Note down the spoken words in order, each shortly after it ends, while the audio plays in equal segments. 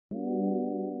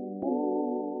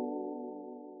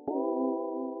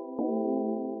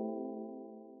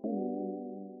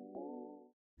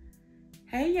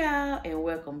y'all, and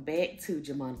welcome back to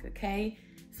Jamonica K.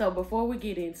 So before we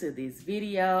get into this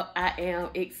video, I am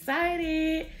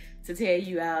excited to tell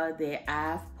you all that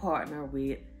I've partnered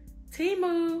with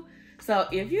Temu. So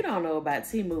if you don't know about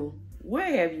Temu,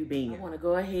 where have you been? I want to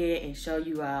go ahead and show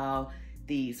you all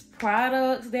these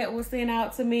products that were sent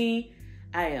out to me.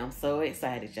 I am so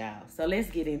excited, y'all. So let's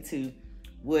get into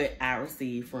what I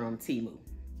received from Temu.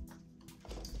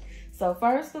 So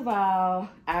first of all,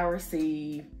 I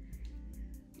received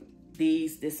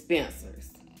these dispensers.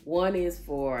 One is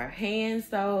for hand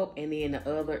soap and then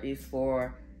the other is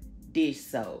for dish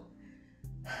soap.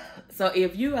 So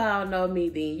if you all know me,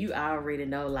 then you already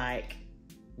know like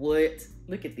what,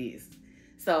 look at this.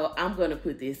 So I'm gonna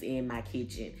put this in my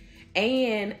kitchen.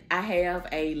 And I have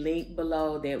a link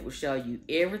below that will show you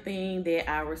everything that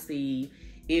I received.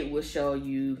 It will show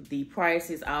you the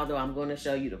prices, although I'm going to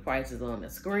show you the prices on the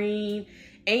screen.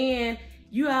 And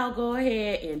you all go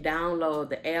ahead and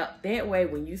download the app. That way,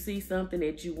 when you see something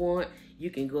that you want, you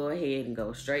can go ahead and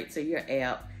go straight to your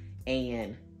app.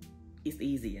 And it's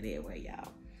easier that way,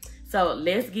 y'all. So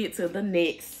let's get to the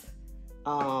next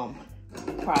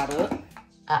product.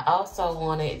 I also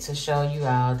wanted to show you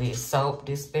all this soap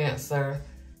dispenser.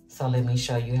 So let me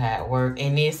show you how it works.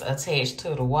 And it's attached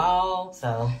to the wall.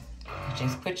 So you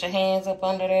just put your hands up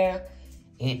under there,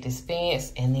 it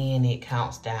dispenses, and then it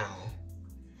counts down.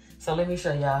 So let me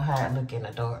show y'all how it look in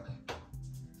the dark.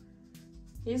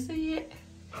 You see it?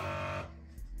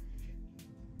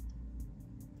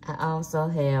 I also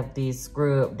have this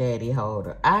Scrub Daddy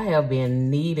holder. I have been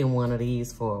needing one of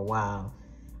these for a while,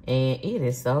 and it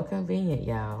is so convenient,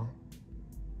 y'all.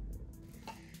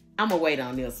 I'm gonna wait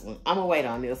on this one. I'm gonna wait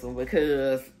on this one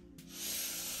because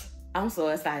I'm so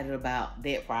excited about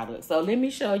that product. So let me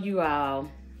show you all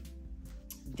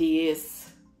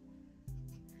this.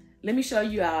 Let me show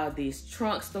you all this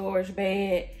trunk storage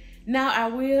bag. Now I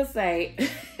will say,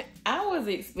 I was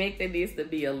expecting this to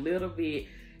be a little bit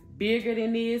bigger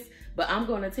than this, but I'm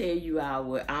gonna tell you all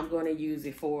what I'm gonna use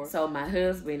it for. So my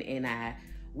husband and I,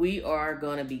 we are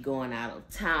gonna be going out of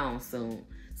town soon.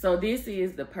 So this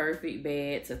is the perfect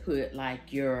bag to put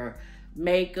like your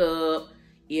makeup,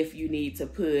 if you need to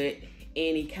put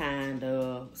any kind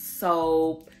of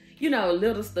soap, you know,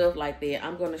 little stuff like that.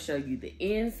 I'm going to show you the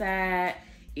inside.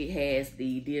 It has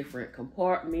the different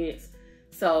compartments.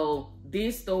 So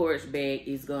this storage bag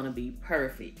is going to be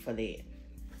perfect for that.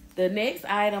 The next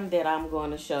item that I'm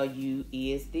going to show you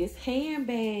is this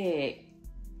handbag.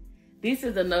 This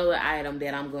is another item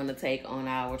that I'm going to take on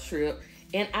our trip.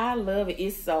 And I love it.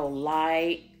 It's so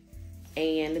light.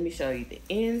 And let me show you the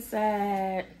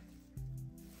inside.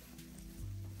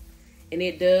 And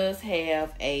it does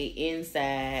have a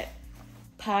inside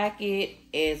pocket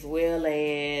as well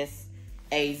as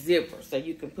a zipper. So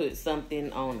you can put something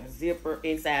on a zipper,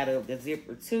 inside of the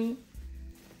zipper too.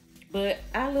 But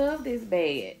I love this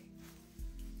bag.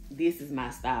 This is my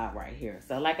style right here.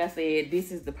 So like I said,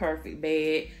 this is the perfect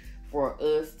bag for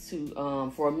us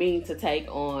to, for me to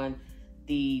take on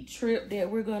the trip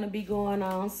that we're gonna be going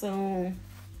on soon.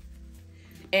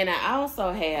 And I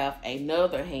also have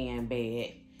another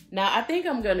handbag. Now, I think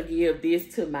I'm going to give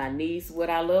this to my niece. What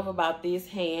I love about this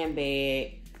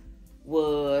handbag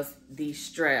was the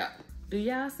strap. Do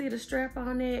y'all see the strap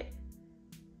on it?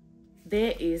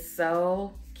 That is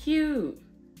so cute.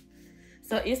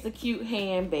 So it's a cute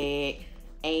handbag,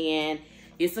 and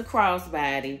it's a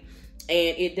crossbody.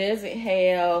 And it doesn't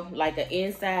have like an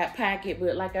inside pocket,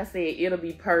 but like I said, it'll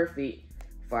be perfect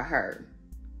for her.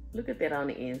 Look at that on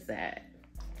the inside.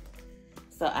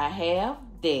 So I have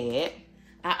that.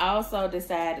 I also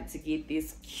decided to get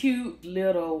this cute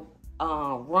little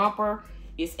romper.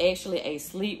 It's actually a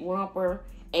sleep romper,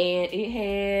 and it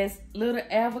has little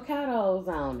avocados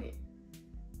on it.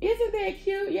 Isn't that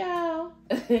cute, y'all?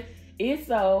 It's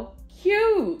so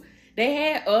cute. They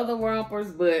had other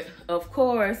rompers, but of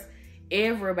course,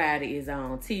 everybody is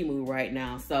on Temu right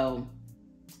now. So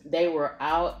they were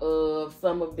out of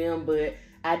some of them, but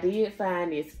I did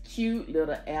find this cute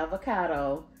little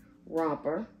avocado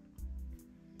romper.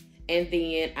 And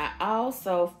then I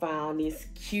also found this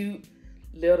cute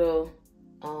little,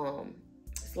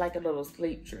 it's like a little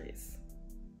sleep dress.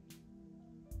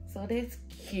 So that's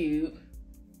cute.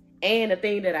 And the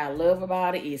thing that I love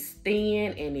about it is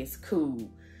thin and it's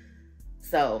cool.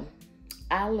 So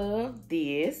I love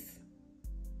this.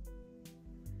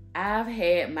 I've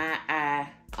had my eye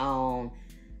on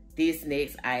this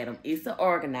next item. It's an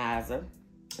organizer.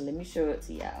 Let me show it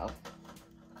to y'all.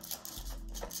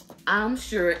 I'm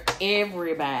sure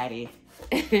everybody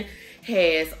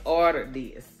has ordered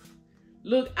this.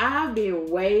 Look, I've been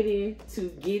waiting to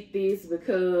get this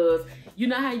because you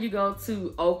know how you go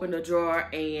to open a drawer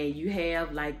and you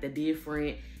have like the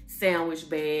different sandwich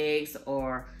bags,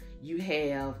 or you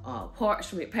have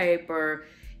parchment paper,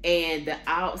 and the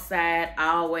outside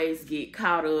always get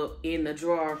caught up in the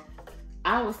drawer.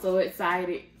 I was so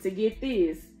excited to get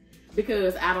this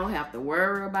because I don't have to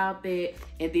worry about that.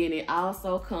 And then it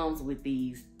also comes with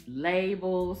these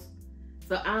labels.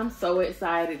 So I'm so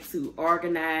excited to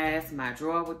organize my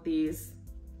drawer with this.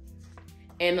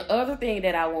 And the other thing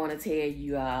that I want to tell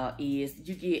you all is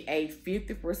you get a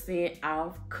 50%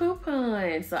 off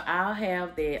coupon. So I'll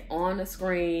have that on the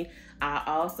screen. I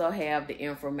also have the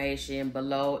information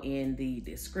below in the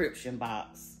description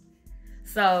box.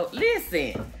 So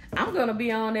listen, I'm going to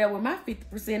be on there with my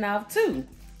 50% off too.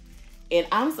 And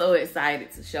I'm so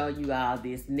excited to show you all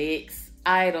this next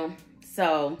item.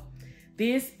 So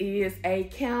this is a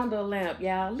candle lamp,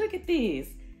 y'all. Look at this.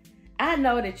 I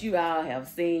know that you all have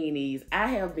seen these. I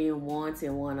have been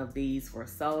wanting one of these for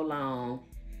so long.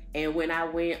 And when I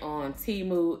went on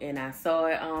Temu and I saw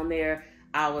it on there,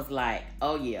 I was like,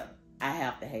 oh yeah, I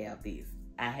have to have this.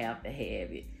 I have to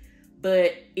have it.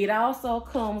 But it also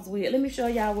comes with, let me show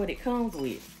y'all what it comes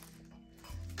with.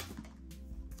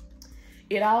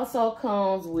 It also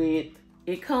comes with,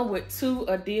 it comes with 2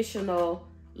 additional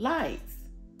lights.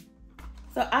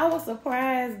 So I was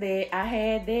surprised that I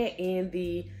had that in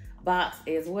the box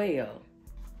as well.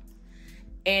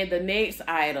 And the next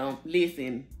item,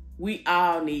 listen, we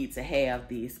all need to have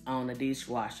this on the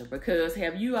dishwasher, because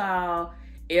have you all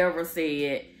ever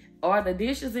said, are the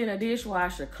dishes in a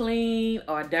dishwasher clean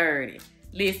or dirty?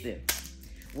 Listen,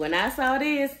 when I saw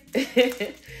this,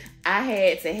 I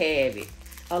had to have it.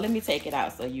 Oh, let me take it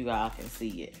out so you all can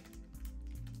see it.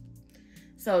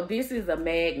 So this is a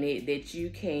magnet that you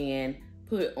can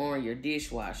put on your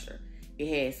dishwasher.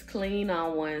 It has clean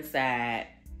on one side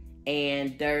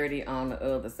and dirty on the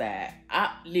other side.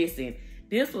 Listen,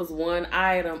 this was one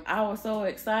item I was so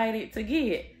excited to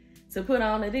get to put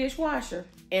on the dishwasher.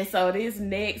 And so this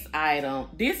next item,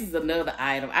 this is another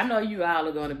item. I know you all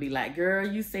are going to be like, girl,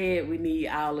 you said we need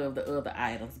all of the other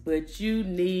items, but you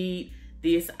need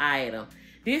this item.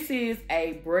 This is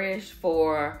a brush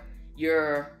for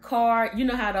your car. You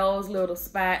know how those little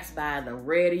spots by the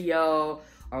radio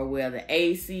or where the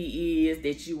AC is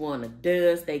that you want to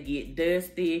dust, they get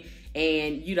dusty,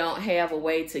 and you don't have a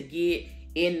way to get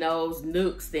in those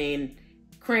nooks and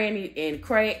crannies and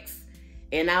cracks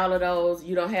and all of those.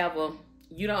 You don't have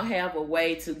a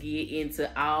way to get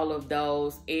into all of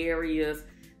those areas.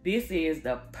 This is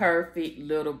the perfect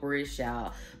little brush,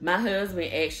 y'all. My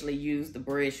husband actually used the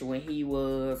brush when he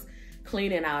was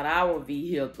cleaning out our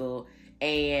vehicle,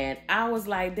 and I was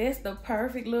like, that's the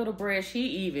perfect little brush. He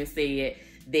even said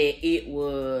that it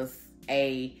was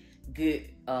a good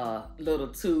little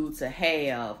tool to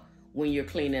have when you're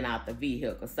cleaning out the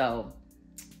vehicle. So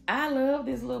I love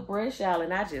this little brush, y'all,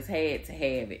 and I just had to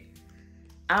have it.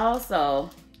 Also,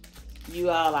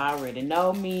 you all already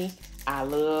know me. I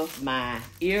love my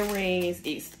earrings,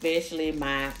 especially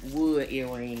my wood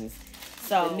earrings.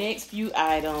 So the next few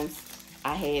items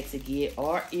I had to get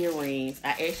are earrings. I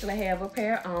actually have a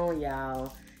pair on,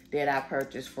 y'all, that I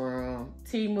purchased from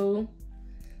Temu.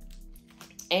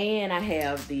 And I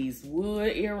have these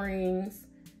wood earrings.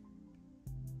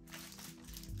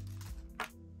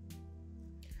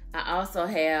 I also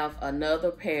have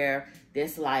another pair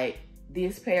that's like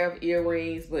this pair of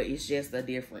earrings, but it's just a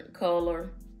different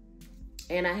color.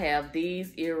 And I have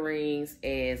these earrings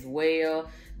as well.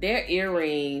 Their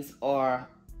earrings are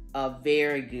a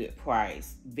very good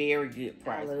price. Very good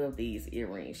price. I love these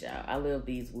earrings, y'all. I love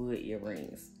these wood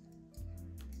earrings.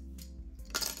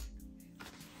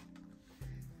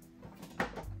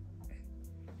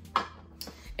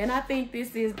 And I think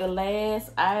this is the last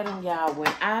item, y'all.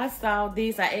 When I saw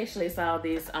this, I actually saw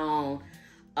this on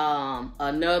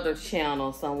another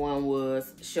channel. Someone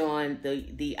was showing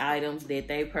the items that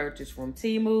they purchased from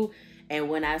Temu. And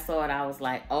when I saw it, I was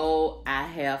like, oh, I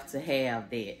have to have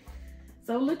that.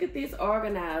 So look at this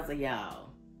organizer, y'all.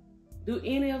 Do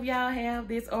any of y'all have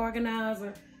this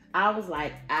organizer? I was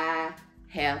like, I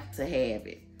have to have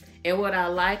it. And what I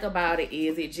like about it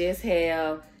is it just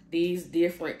have these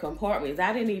different compartments.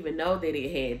 I didn't even know that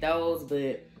it had those,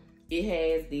 but it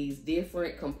has these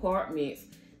different compartments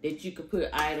that you could put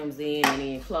items in and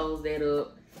then close that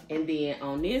up. And then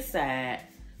on this side,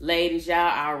 ladies, y'all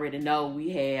already know we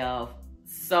have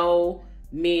so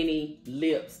many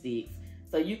lipsticks.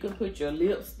 So you can put your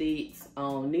lipsticks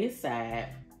on this side.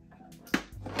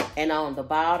 And on the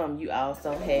bottom, you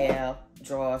also have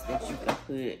drawers that you can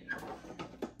put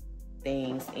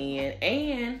things in.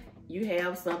 And you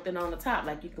have something on the top,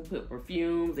 like you can put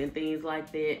perfumes and things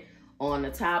like that on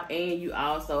the top, and you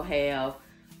also have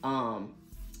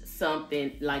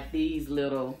something like these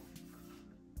little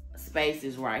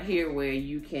spaces right here where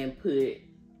you can put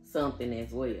something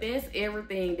as well. That's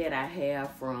everything that I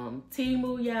have from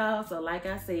Temu, y'all. So like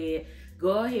I said,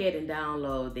 go ahead and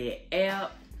download that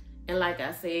app. And like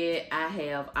I said, I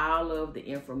have all of the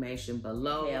information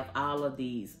below. I have all of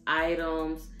these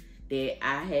items that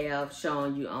I have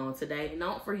shown you on today. And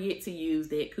don't forget to use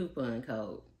that coupon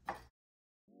code.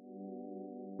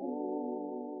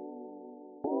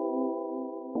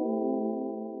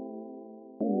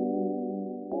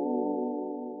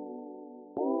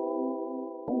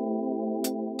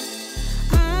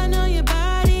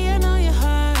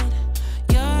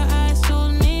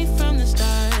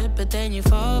 Then you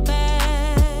fall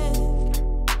back,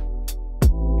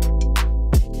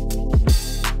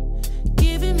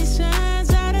 giving me signs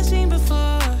that I've seen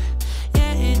before.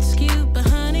 Yeah, it's cute, but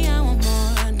honey, I want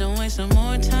more. Don't waste no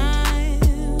more time.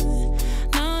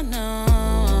 No,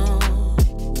 no.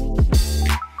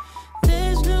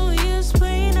 There's no use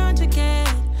playing hard to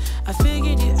get. I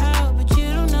figured you out, but you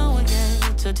don't know it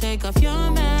yet. So take off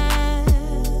your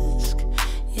mask.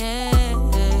 Yeah.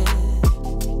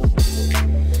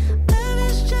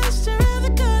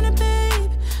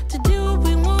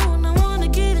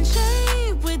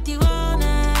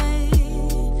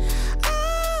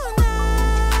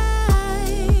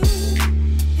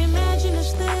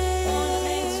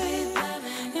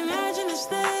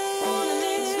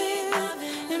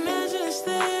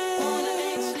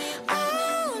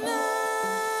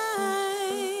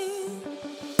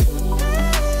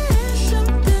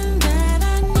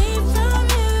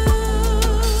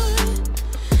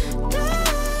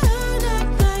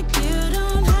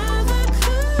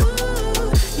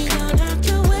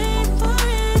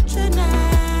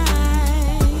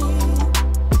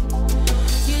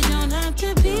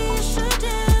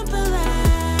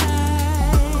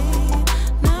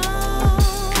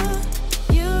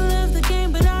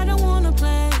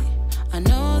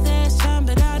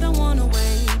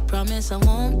 I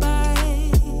won't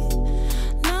bite.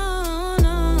 No,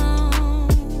 no.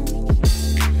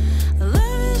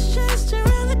 Love is just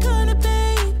around the corner,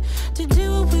 babe. To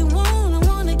do what we want, I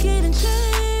wanna get in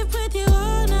shape with you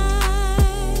all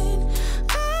night.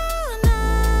 All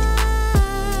night.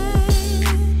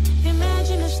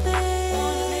 Imagine us there.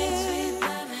 Wanna make sweet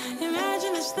loving.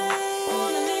 Imagine us there.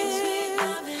 Wanna make sweet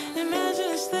loving.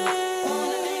 Imagine us there.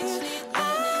 Wanna make sweet loving.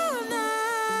 All night.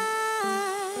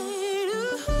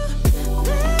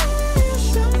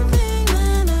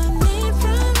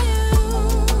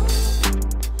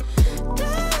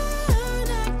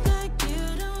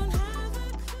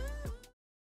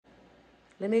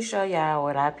 Let me show y'all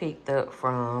what I picked up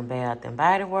from Bath and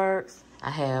Body Works.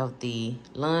 I have the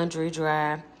laundry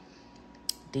dry,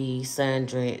 the sun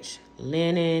drenched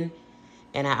linen,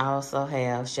 and I also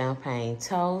have champagne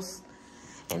toast.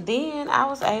 And then I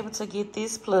was able to get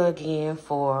this plug-in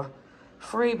for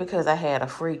free because I had a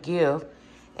free gift.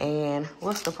 And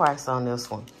what's the price on this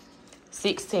one?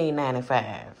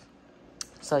 $16.95.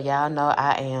 So y'all know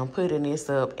I am putting this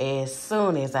up as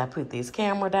soon as I put this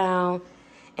camera down.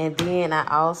 And then I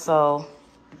also,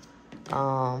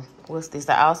 what's this?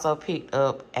 I also picked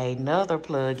up another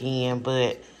plug-in,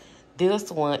 but this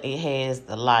one, it has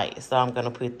the light. So I'm going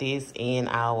to put this in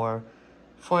our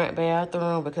front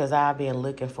bathroom because I've been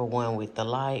looking for one with the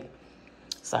light.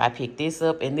 So I picked this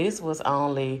up, and this was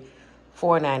only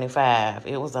 $4.95.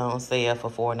 It was on sale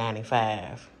for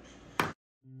 $4.95.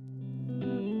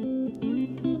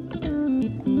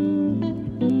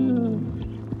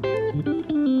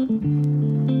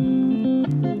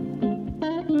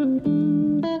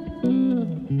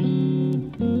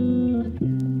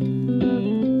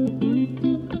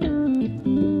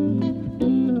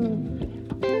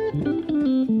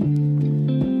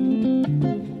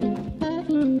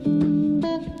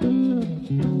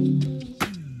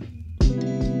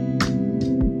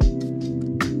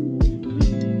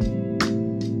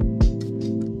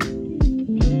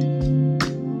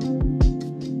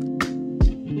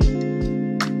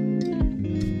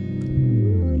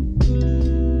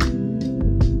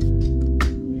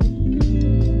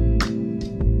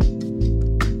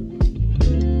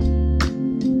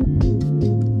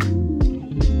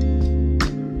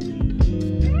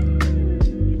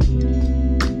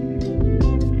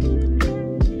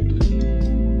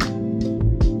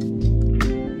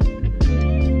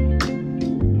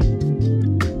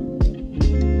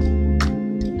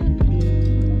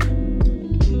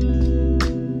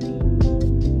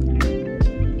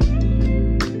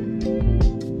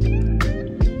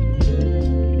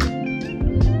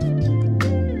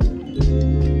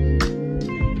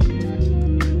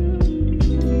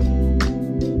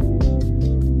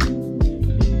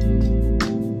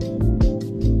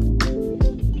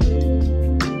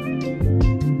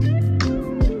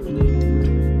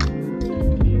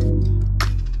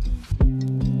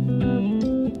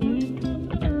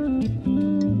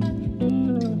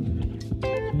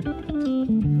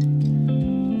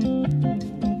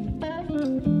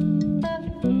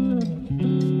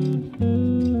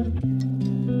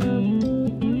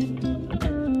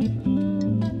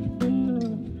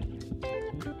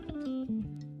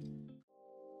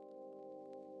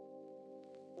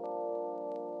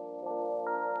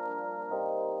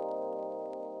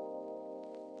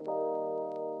 Let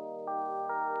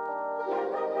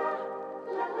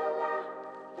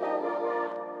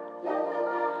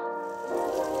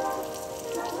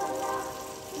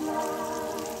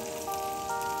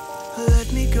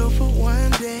me go for one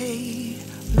day.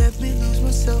 Let me lose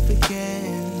myself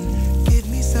again. Give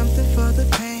me something for the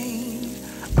pain.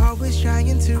 Always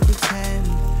trying to pretend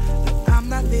that I'm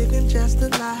not living just a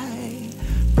lie.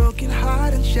 Broken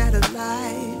heart and shattered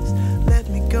lives. Let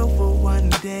me go for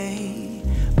one day.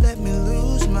 Let me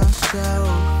lose myself.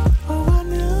 Oh, I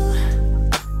knew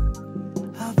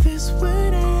how this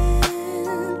would end.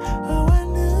 Oh, I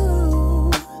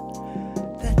knew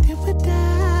that it would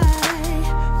die,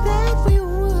 that we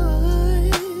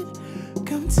would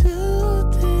come to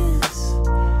this,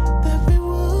 that we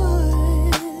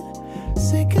would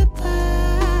say goodbye.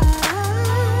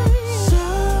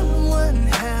 Someone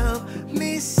help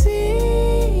me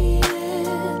see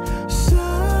it.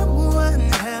 Someone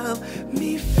help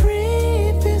me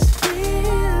free this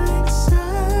feeling.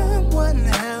 Someone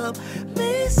help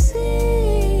me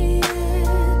see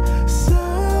it.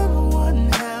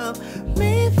 Someone help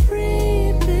me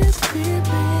free this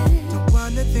feeling. Don't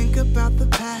wanna think about the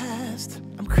past.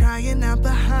 I'm crying out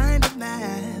behind a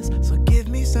mask. So give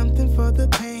me something for the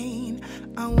pain.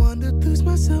 I wanna lose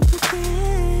myself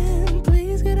again.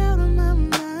 Please get out of my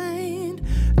mind.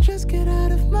 Just get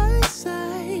out of my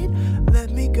sight.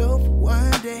 Let me go for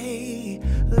one day.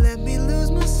 Let me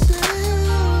lose myself.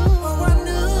 Oh, I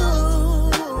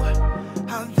knew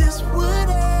how this would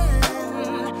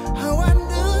end. How I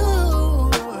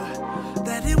knew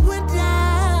that it would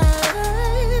die,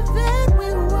 that we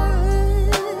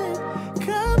would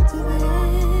come to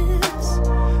this,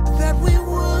 that we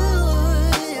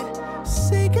would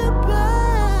say goodbye.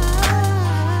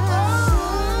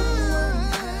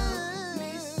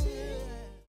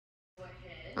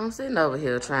 I'm sitting over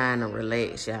here trying to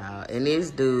relax, y'all, and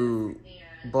this dude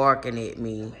barking at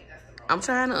me. I'm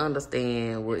trying to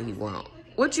understand what he want.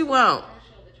 What you want?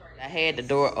 I had the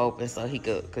door open so he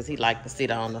could, because he liked to sit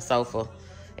on the sofa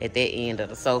at that end of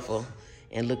the sofa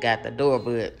and look out the door,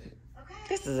 but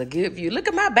this is a good view. Look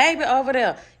at my baby over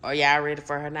there. Are y'all ready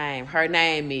for her name? Her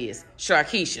name is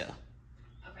Sharkeisha.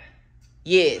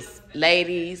 Yes,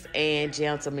 ladies and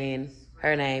gentlemen,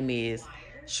 her name is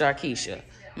Sharkeisha.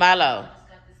 Milo,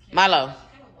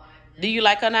 do you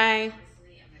like her name?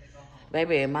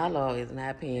 Baby, Milo is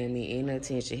not paying me any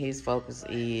attention. His focus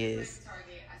is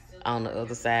on the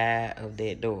other side of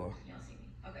that door.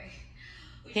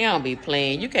 He don't be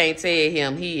playing. You can't tell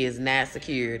him he is not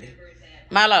security.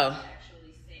 Milo.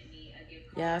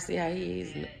 Y'all see how he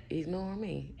is ignoring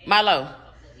me? Milo.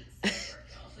 Here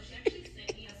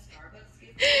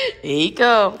he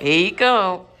come. Here he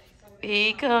come. Here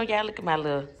he come. Y'all look at my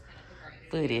little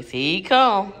footies. Here he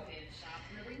come.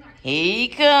 Here he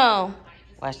come.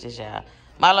 Watch this, y'all.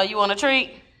 Milo, you want a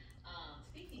treat?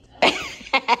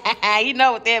 You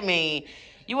know what that means.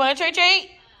 You want a treat?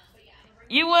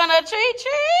 You want a treat?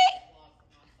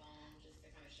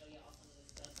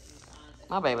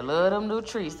 My baby love them new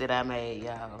treats that I made,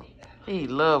 y'all. He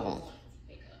love them.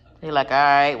 He like, all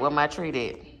right, where my treat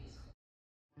at?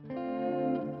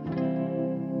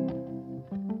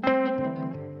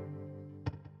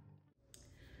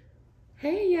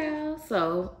 Hey, y'all.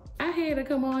 So I had to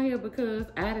come on here because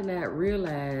I did not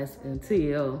realize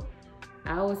until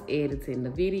I was editing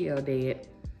the video that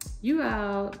you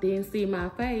all didn't see my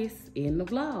face in the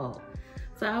vlog.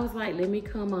 So I was like, let me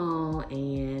come on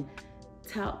and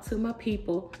talk to my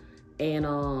people and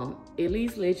at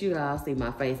least let you all see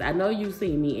my face. I know you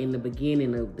see me in the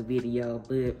beginning of the video,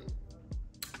 but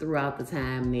throughout the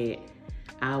time that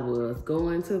I was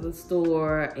going to the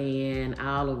store and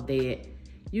all of that,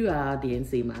 you all didn't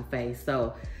see my face.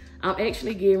 So I'm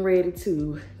actually getting ready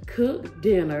to cook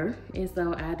dinner, and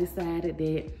so I decided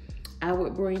that I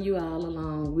would bring you all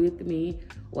along with me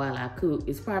while I cook.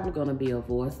 It's probably gonna be a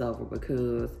voiceover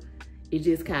because it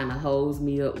just kind of holds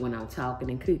me up when I'm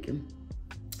talking and cooking.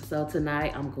 So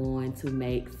tonight I'm going to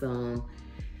make some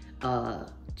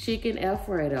chicken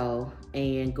Alfredo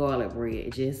and garlic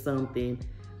bread. Just something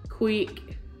quick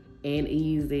and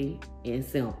easy and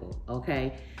simple,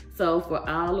 okay? So for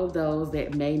all of those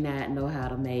that may not know how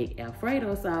to make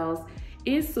Alfredo sauce,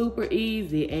 it's super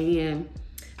easy. And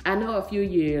I know a few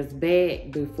years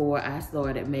back before I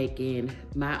started making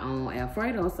my own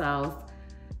Alfredo sauce,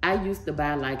 I used to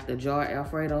buy like the jar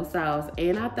Alfredo sauce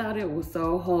and I thought it was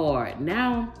so hard.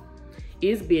 Now,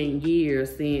 it's been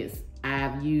years since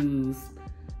I've used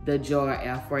the jar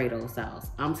Alfredo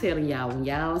sauce. I'm telling y'all, when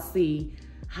y'all see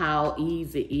how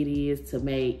easy it is to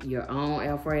make your own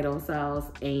Alfredo sauce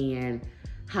and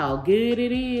how good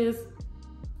it is,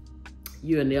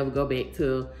 you'll never go back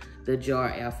to the jar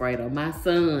Alfredo. My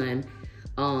son,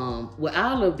 with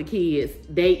all of the kids,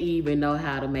 they even know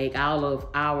how to make, all of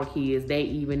our kids, they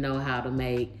even know how to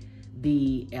make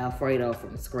the Alfredo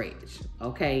from scratch,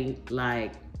 okay?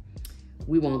 Like,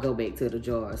 we won't go back to the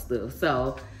jar stuff.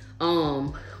 So,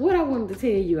 what I wanted to tell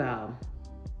you all.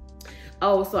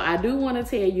 Oh, so I do want to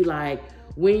tell you, like,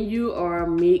 when you are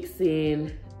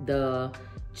mixing the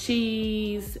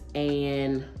cheese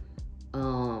and,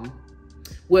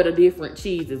 well, the different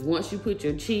cheeses, once you put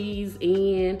your cheese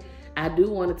in, I do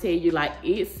want to tell you, like,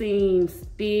 it seems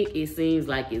thick. It seems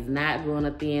like it's not going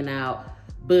to thin out,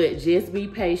 but just be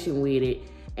patient with it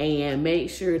and make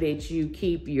sure that you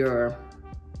keep your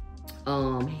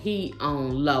heat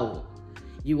on low.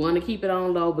 You want to keep it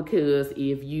on low because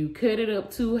if you cut it up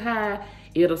too high,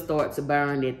 it'll start to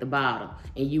burn at the bottom.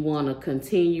 And you want to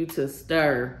continue to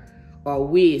stir or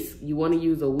whisk. You want to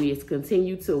use a whisk.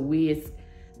 Continue to whisk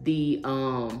the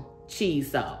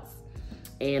cheese sauce.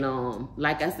 And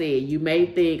like I said, you may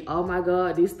think, oh my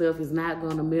God, this stuff is not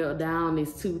going to melt down.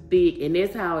 It's too thick. And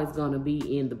that's how it's going to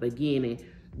be in the beginning,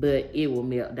 but it will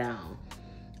melt down.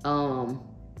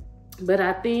 But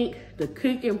I think the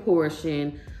cooking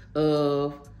portion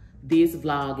of this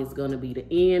vlog is going to be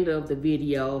the end of the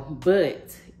video.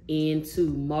 But in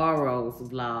tomorrow's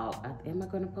vlog, am I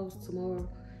going to post tomorrow?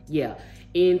 Yeah,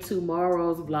 in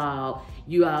tomorrow's vlog,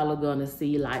 you all are gonna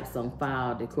see like some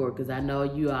fall decor, because I know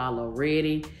you all are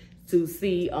ready to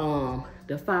see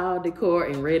the fall decor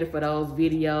and ready for those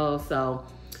videos. So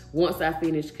once I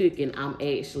finish cooking, I'm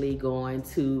actually going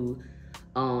to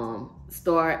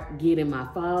start getting my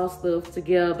fall stuff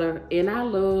together. And I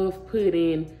love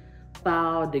putting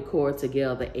fall decor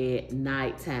together at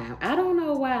nighttime. I don't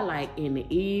know why, like in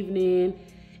the evening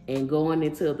and going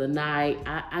into the night,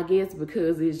 I guess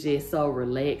because it's just so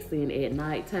relaxing at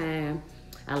nighttime.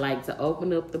 I like to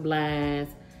open up the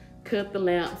blinds, cut the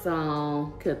lamps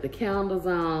on, cut the candles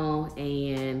on,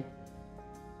 and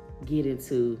get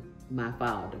into my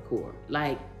fall decor.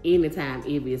 Like anytime,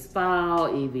 if it's fall,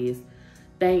 if it's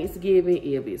Thanksgiving,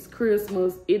 if it's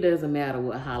Christmas, it doesn't matter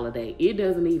what holiday. It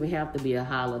doesn't even have to be a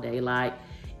holiday. Like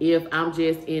if I'm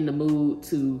just in the mood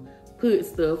to put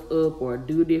stuff up or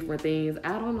do different things,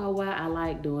 I don't know why I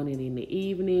like doing it in the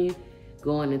evening,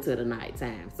 going into the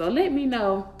nighttime. So let me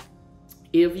know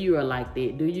if you are like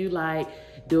that. Do you like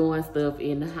doing stuff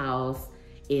in the house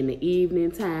in the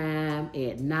evening time,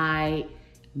 at night,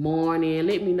 morning?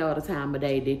 Let me know the time of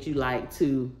day that you like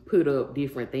to put up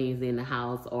different things in the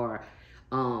house, or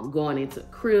going into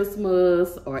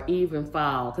Christmas or even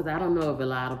fall, because I don't know if a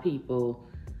lot of people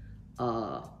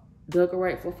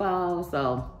decorate for fall.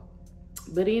 So,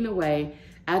 but anyway,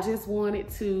 I just wanted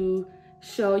to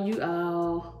show you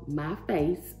all my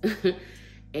face.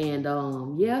 And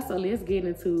yeah, so let's get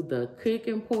into the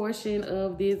cooking portion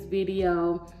of this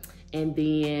video, and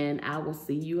then I will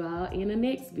see you all in the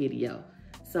next video.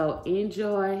 So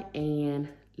enjoy, and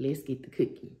let's get to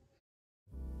cooking.